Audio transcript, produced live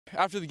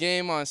After the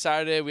game on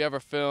Saturday, we have our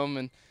film,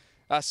 and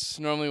that's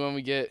normally when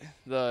we get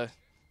the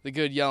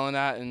good yelling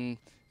at and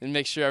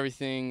make sure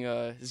everything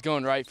is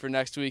going right for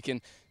next week.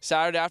 And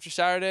after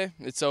Saturday,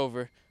 it's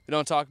over. We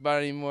don't talk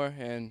about it anymore,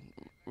 and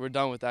we're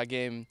done with that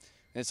game.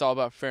 And it's all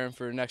about preparing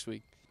for next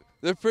week.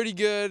 They're pretty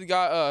good.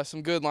 Got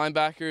some good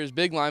linebackers,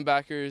 big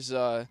linebackers.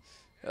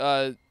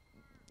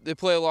 They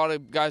play a lot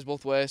of guys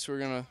both ways, so we're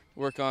going to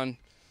work on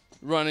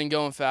running,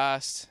 going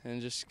fast, and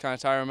just kind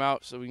of tire them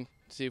out so we can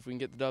see if we can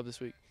get the dub this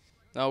week.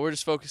 No, we're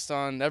just focused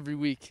on every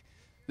week.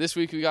 This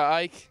week we got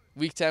Ike.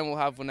 Week 10 we'll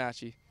have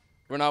Wenatchee.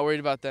 We're not worried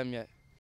about them yet.